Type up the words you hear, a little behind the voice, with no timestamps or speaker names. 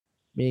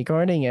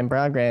Recording in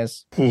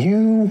progress.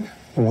 You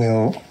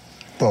will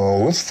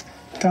both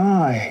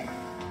die.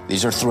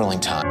 These are thrilling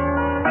times.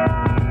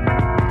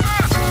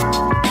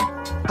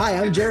 Hi,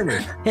 I'm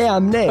Jeremy. Hey,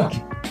 I'm Nick.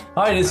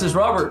 Hi, this is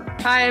Robert.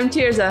 Hi, I'm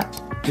Tirza.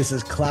 This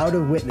is Cloud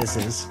of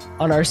Witnesses.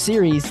 On our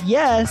series,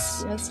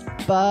 yes,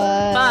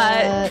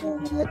 but...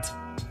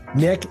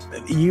 Nick,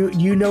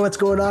 you know what's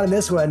going on in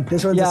this one.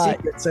 This one's a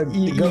secret, so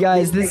you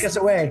guys, take us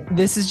away.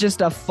 This is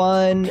just a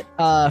fun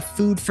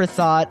food for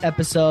thought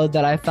episode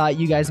that I thought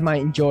you guys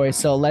might enjoy.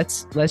 So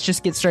let's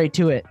just get straight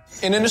to it.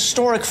 In an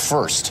historic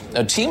first,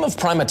 a team of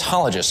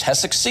primatologists has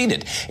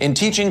succeeded in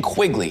teaching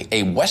Quigley,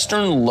 a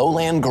western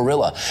lowland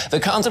gorilla, the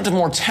concept of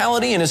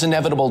mortality and his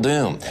inevitable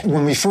doom.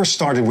 When we first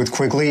started with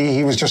Quigley,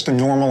 he was just a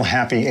normal,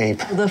 happy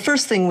ape. The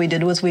first thing we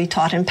did was we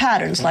taught him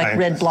patterns like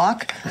red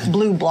block,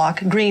 blue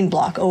block, green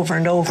block over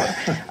and over.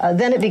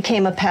 Then it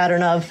became a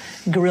pattern of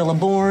gorilla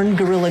born,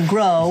 gorilla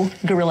grow,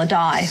 gorilla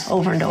die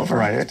over and over.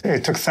 Right.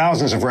 It took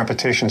thousands of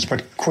repetitions,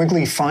 but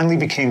Quigley finally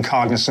became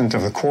cognizant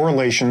of the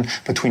correlation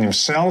between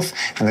himself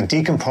and the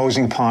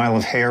decomposing pile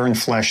of hair and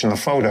flesh in the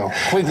photo.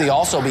 Quigley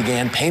also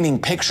began painting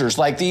pictures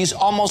like these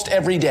almost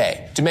every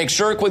day. To make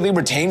sure Quigley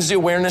retains the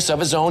awareness of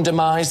his own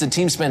demise, the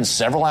team spends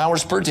several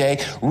hours per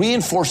day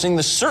reinforcing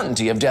the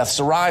certainty of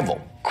death's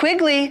arrival.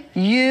 Quigley,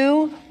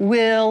 you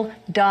will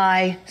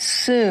die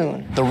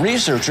soon. The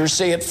researchers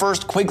say at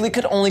first Quigley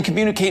could only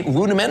communicate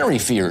rudimentary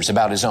fears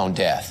about his own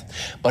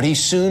death, but he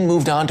soon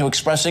moved on to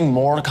expressing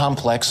more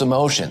complex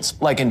emotions,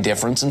 like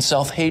indifference and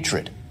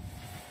self-hatred.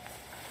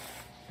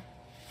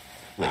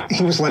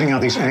 He was letting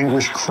out these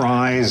anguished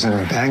cries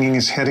and banging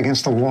his head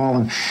against the wall,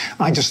 and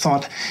I just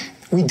thought,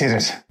 we did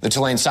it. The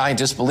Chilean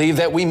scientists believe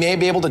that we may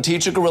be able to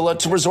teach a gorilla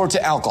to resort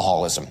to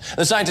alcoholism.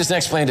 The scientists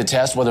next plan to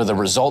test whether the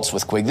results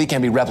with Quigley can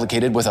be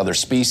replicated with other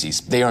species.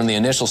 They are in the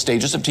initial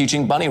stages of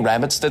teaching bunny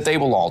rabbits that they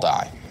will all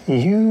die.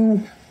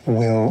 You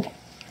will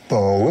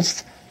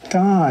both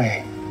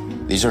die.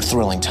 These are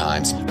thrilling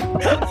times.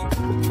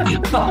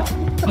 Thrilling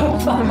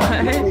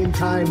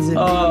times indeed.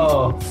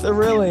 Oh,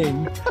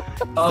 Thrilling.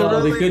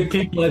 the good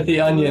people at the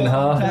Onion,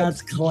 huh?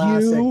 That's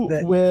classic. You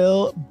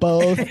will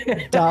both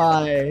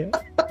die.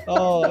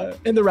 Oh,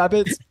 and the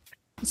rabbits,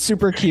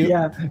 super cute.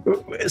 Yeah,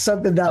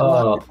 something that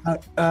long.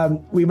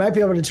 We might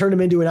be able to turn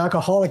him into an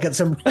alcoholic at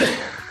some point.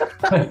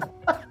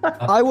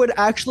 I would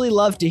actually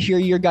love to hear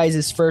your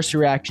guys' first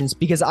reactions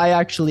because I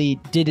actually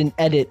did an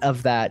edit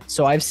of that,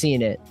 so I've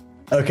seen it.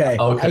 Okay.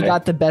 I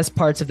got the best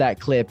parts of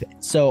that clip,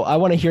 so I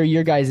want to hear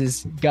your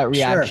guys' gut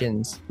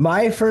reactions. Sure.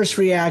 My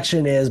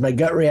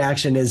gut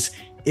reaction is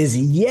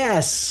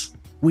yes,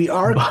 we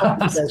are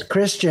called as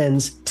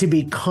Christians to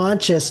be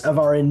conscious of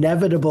our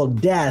inevitable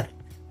death,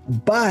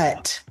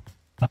 but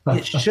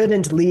it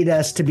shouldn't lead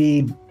us to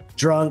be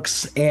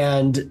drunks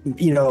and,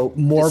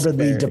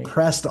 morbidly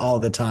depressed all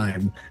the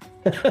time.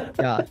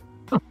 Yeah.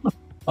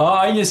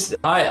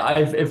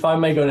 If I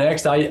may go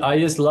next, I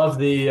just love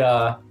the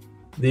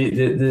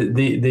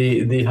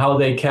how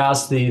they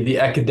cast the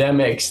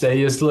academics.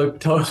 They just look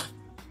totally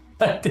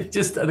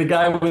just the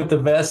guy with the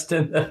vest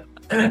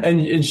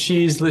and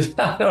she's it's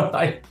funny.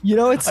 I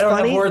don't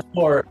have words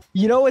for it.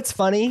 You know what's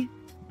funny?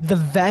 The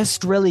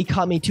vest really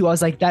caught me too. I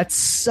was like, that's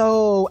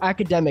so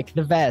academic.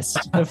 The vest,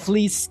 the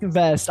fleece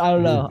vest. I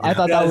don't know. I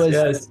thought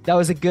that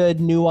was a good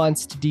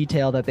nuanced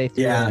detail that they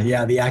threw in.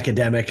 Yeah, the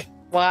academic.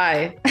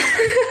 Why?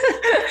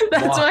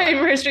 That's my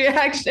first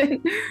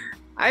reaction.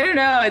 I don't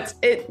know.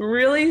 It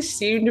really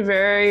seemed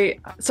very.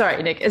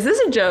 Sorry, Nick. Is this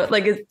a joke?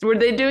 Like, were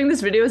they doing this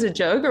video as a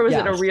joke, or was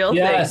it a real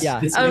thing? Yeah,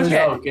 it's a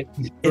joke.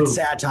 It's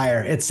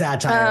satire.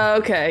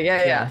 Okay,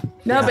 yeah.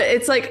 No, but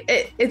it's like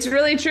it's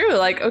really true.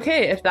 Like,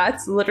 okay, if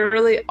that's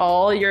literally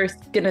all you're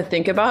gonna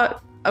think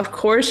about, of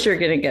course you're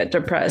gonna get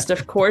depressed.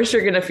 Of course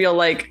you're gonna feel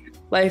like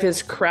life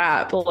is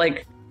crap.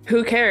 Like,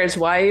 who cares?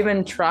 Why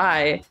even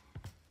try?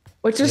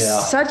 Which is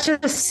such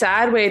a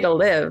sad way to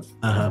live.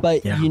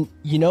 But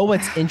you know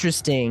what's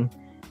interesting?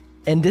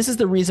 And this is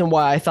the reason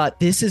why I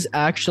thought this is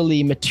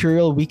actually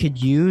material we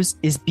could use,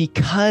 is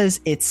because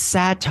it's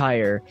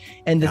satire.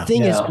 And the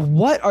thing is,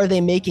 what are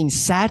they making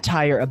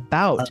satire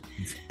about?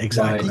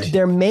 Exactly.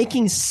 They're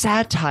making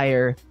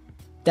satire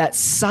that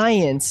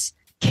science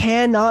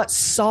cannot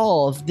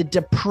solve the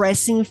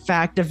depressing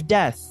fact of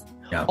death.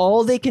 Yeah.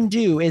 All they can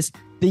do is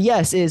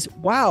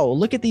wow,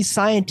 look at these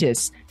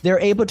scientists. They're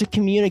able to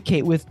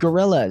communicate with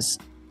gorillas.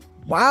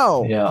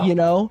 Wow.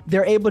 Yeah.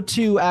 They're able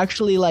to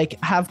actually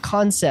have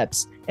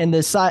concepts. And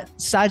the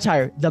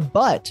satire, the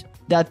but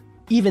that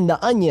even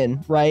the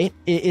Onion, right,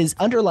 is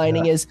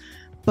underlining is,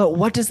 but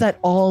what does that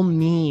all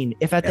mean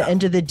if at the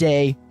end of the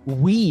day,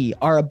 we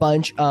are a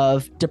bunch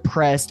of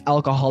depressed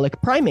alcoholic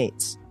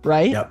primates,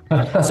 right? Yep.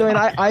 So, and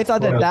I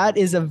thought that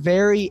is a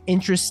very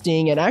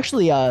interesting and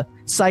actually a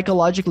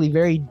psychologically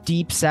very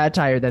deep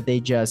satire that they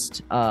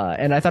just,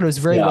 and I thought it was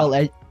very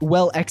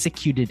well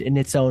executed in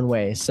its own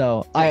way.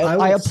 So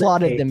I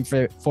applauded them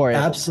for it.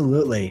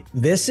 Absolutely.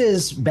 This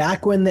is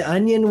back when the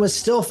Onion was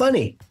still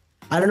funny.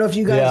 I don't know if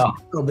you guys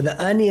know, but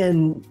the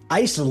Onion, I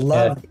used to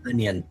love the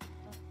Onion.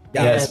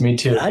 Yes, me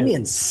too. The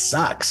Onion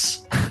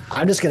sucks.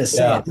 I'm just gonna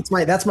say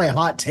it. That's my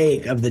hot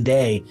take of the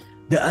day.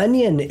 The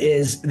Onion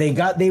is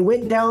they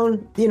went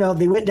down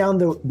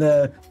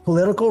the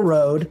political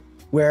road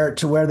where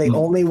they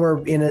only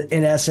were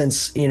in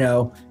essence,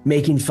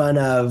 making fun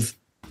of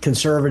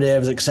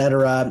conservatives,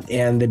 etc.,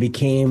 and they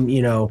became,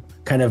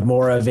 kind of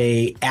more of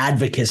a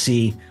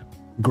advocacy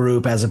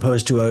group as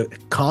opposed to a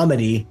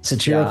comedy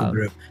satirical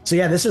group. So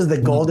this is the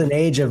golden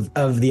age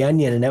of the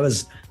Onion, and that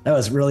was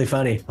really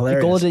funny,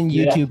 hilarious. The golden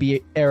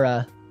YouTube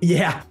era.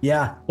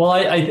 Yeah. Well,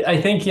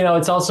 I think,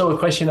 it's also a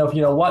question of,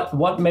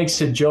 what makes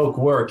a joke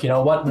work?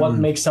 What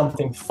makes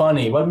something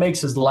funny? What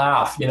makes us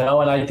laugh? And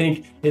I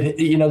think,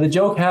 the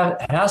joke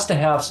has to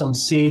have some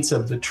seeds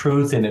of the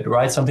truth in it,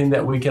 right? Something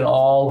that we can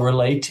all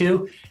relate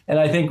to. And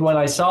I think when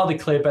I saw the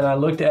clip and I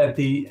looked at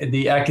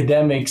the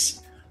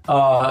academics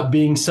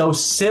being so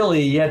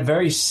silly yet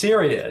very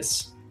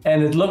serious,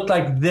 and it looked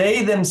like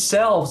they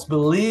themselves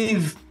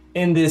believe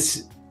in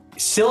this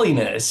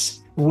silliness,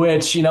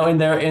 which in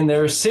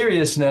their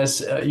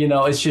seriousness,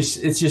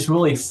 it's just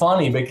really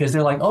funny because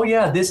they're like, oh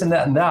yeah, this and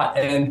that and that,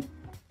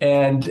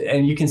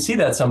 and you can see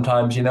that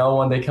sometimes,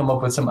 when they come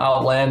up with some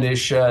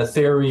outlandish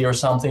theory or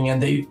something,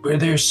 and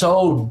they're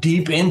so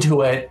deep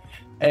into it,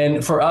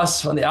 and for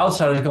us on the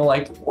outsiders going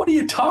like, what are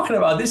you talking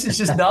about? This is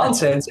just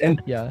nonsense,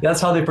 and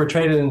that's how they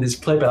portrayed it in this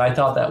clip, and I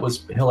thought that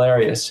was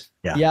hilarious.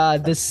 Yeah,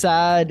 the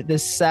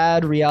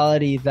sad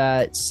reality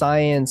that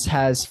science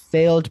has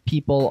failed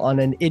people on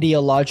an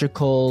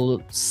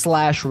ideological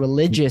 /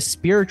 religious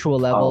spiritual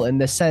level, in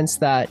the sense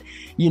that,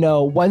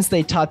 once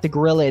they taught the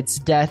gorilla its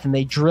death and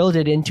they drilled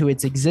it into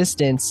its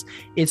existence,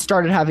 it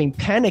started having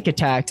panic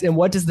attacks. And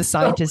what does the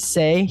scientist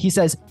say? He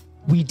says,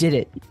 we did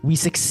it. We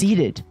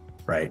succeeded.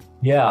 Right.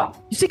 Yeah.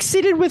 You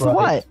succeeded with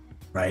what?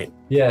 Right.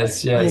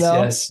 Yes.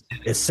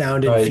 It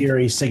sounded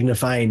fury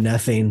signifying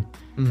nothing.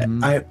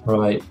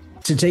 Right.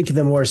 To take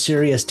the more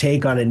serious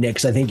take on it, Nick,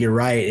 'cause I think you're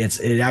right.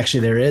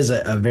 There is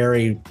a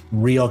very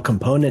real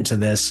component to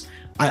this.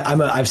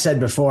 I've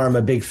said before, I'm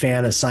a big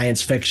fan of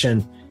science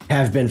fiction,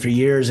 have been for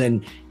years.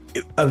 And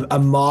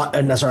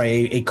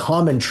a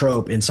common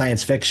trope in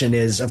science fiction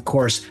is, of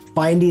course,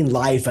 finding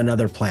life on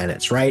other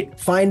planets, right?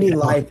 Finding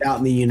life out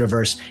in the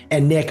universe.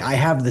 And Nick, I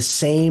have the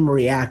same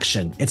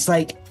reaction. It's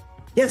like,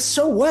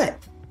 so what?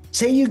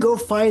 Say you go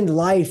find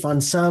life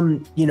on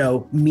some,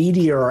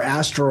 meteor or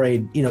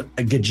asteroid,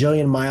 a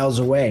gajillion miles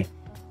away.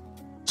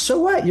 So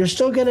what? You're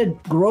still going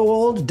to grow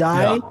old,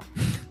 die,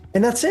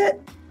 and that's it.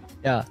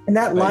 Yeah. And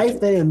that life,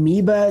 that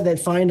amoeba that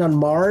find on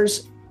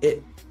Mars,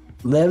 it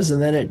lives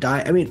and then it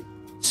dies. I mean,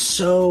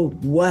 so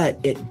what?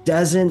 It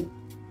doesn't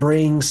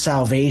bring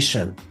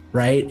salvation,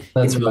 right?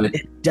 That's right.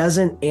 It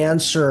doesn't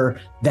answer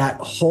that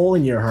hole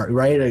in your heart,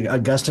 right?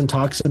 Augustine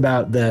talks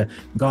about the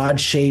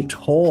God-shaped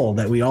hole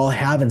that we all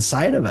have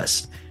inside of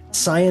us.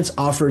 Science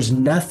offers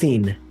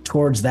nothing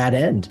towards that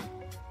end.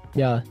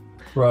 Yeah.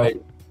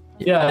 Right.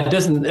 Yeah, it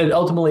doesn't. It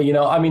ultimately,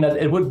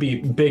 it would be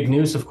big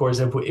news, of course,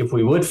 if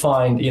we would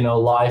find,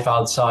 life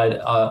outside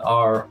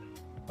our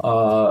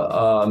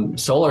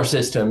solar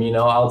system,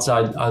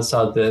 outside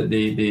the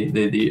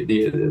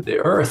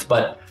Earth.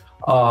 But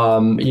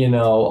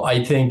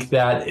I think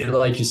that,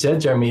 like you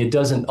said, Jeremy, it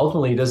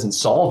doesn't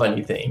solve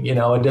anything. It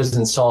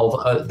doesn't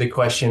solve the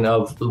question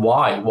of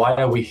why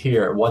are we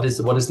here? What is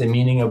the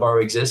meaning of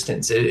our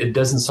existence? It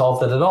doesn't solve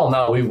that at all.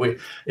 Now,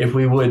 if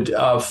we would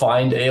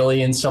find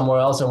aliens somewhere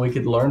else and we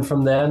could learn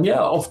from them,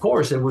 of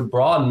course, it would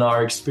broaden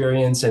our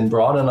experience and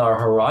broaden our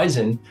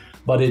horizon.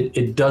 But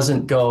it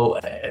doesn't go,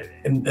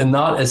 and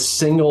not a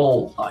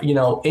single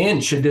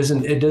inch.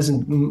 It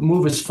doesn't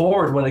move us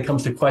forward when it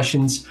comes to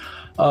questions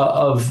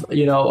of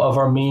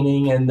our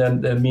meaning and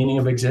the meaning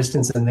of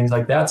existence and things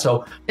like that.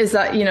 So is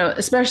that,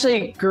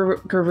 especially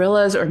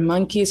gorillas or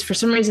monkeys, for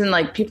some reason,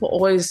 like people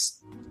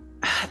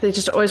they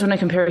just always want to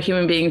compare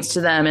human beings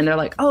to them. And they're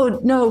like, oh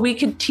no, we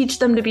could teach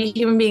them to be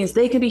human beings.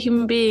 They could be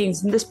human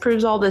beings. And this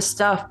proves all this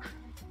stuff,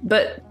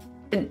 but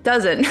it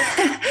doesn't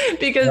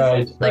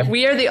because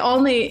we are the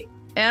only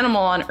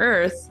animal on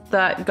earth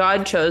that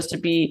God chose to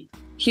be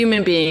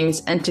human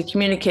beings and to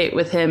communicate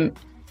with him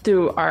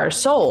through our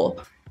soul.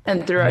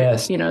 And through our,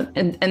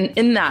 and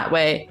in that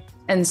way.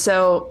 And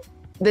so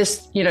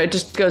this, it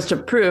just goes to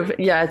prove,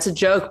 it's a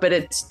joke, but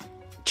it's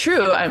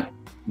true.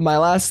 My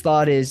last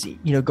thought is,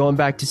 going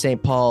back to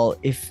St. Paul,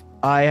 if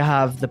I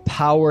have the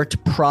power to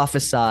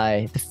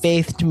prophesy, the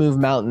faith to move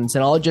mountains,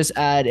 and I'll just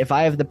add, if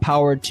I have the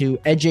power to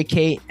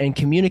educate and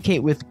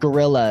communicate with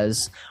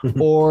gorillas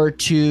or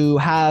to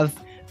have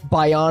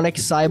bionic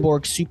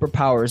cyborg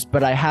superpowers,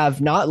 but I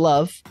have not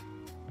love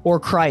or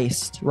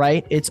Christ,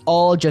 right? It's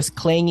all just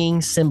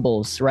clanging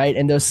cymbals, right?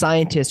 And those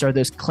scientists are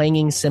those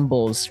clanging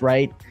cymbals,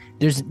 right?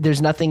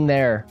 There's nothing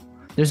there.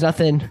 There's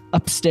nothing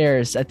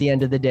upstairs at the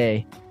end of the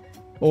day,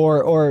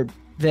 or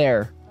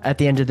there at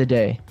the end of the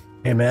day.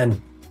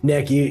 Amen.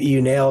 Nick,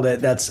 you nailed it.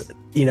 That's, to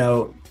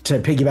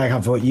piggyback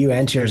off what you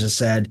and Tears have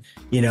said,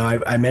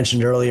 I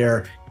mentioned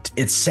earlier,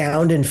 it's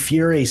sound and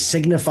fury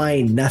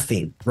signifying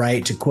nothing,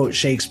 right? To quote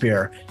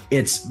Shakespeare,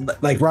 it's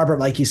like Robert,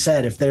 like you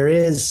said, if there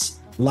is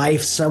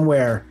life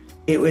somewhere,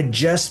 it would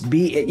just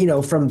be,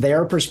 from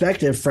their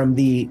perspective, from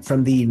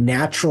the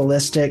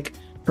naturalistic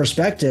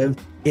perspective,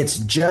 it's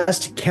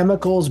just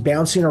chemicals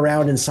bouncing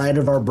around inside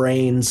of our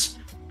brains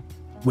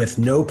with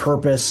no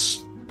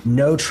purpose,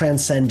 no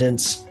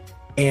transcendence,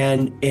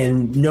 and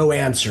no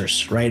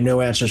answers, right?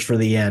 No answers for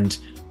the end.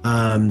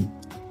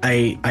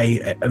 I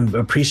am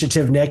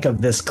appreciative, Nick,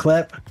 of this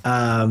clip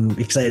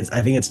because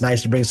I think it's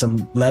nice to bring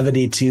some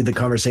levity to the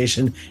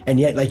conversation. And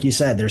yet, like you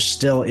said, there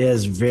still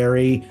is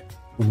very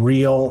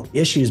real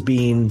issues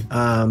being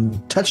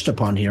touched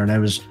upon here. And I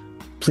was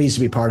pleased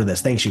to be part of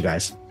this. Thanks, you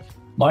guys.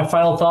 My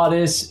final thought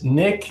is,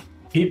 Nick,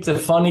 keep the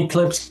funny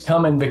clips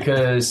coming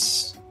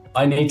because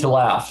I need to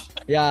laugh.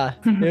 Yeah,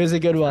 it was a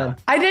good one.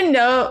 I didn't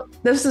know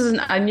this is an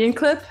Onion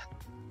clip.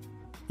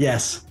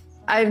 Yes.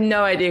 I have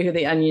no idea who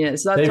the Onion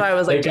is. So that's why I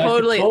was like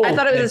totally, I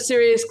thought it was a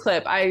serious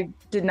clip. I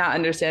did not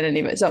understand any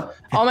of it. So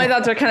all my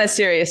thoughts are kind of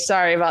serious.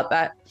 Sorry about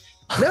that.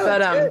 No,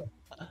 but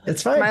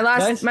it's fine.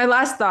 My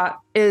last thought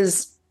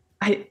is,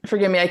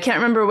 forgive me, I can't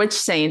remember which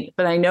saint,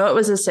 but I know it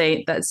was a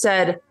saint that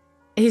said,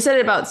 he said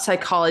it about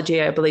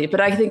psychology, I believe,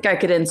 but I think I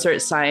could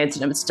insert science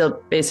and it would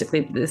still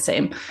basically be the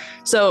same.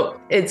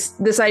 So it's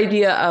this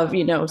idea of,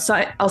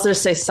 I'll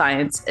just say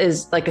science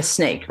is like a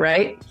snake,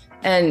 right?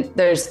 And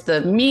there's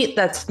the meat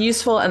that's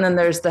useful, and then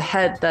there's the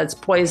head that's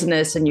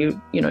poisonous and you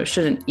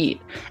shouldn't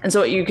eat. And so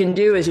what you can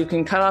do is you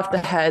can cut off the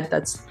head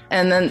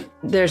and then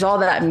there's all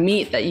that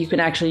meat that you can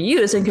actually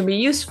use and can be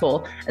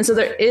useful. And so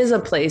there is a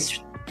place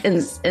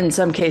in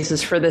some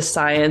cases for this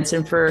science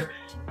and for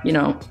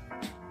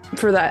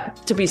that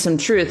to be some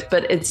truth,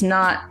 but it's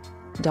not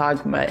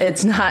dogma.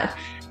 It's not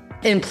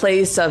in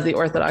place of the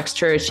Orthodox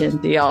Church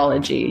and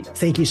theology.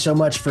 Thank you so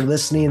much for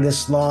listening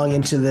this long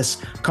into this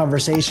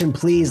conversation.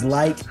 Please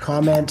like,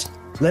 comment,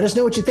 let us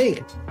know what you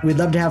think. We'd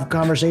love to have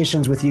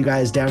conversations with you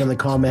guys down in the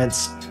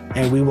comments,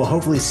 and we will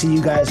hopefully see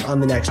you guys on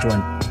the next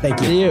one. Thank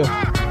you. See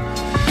you.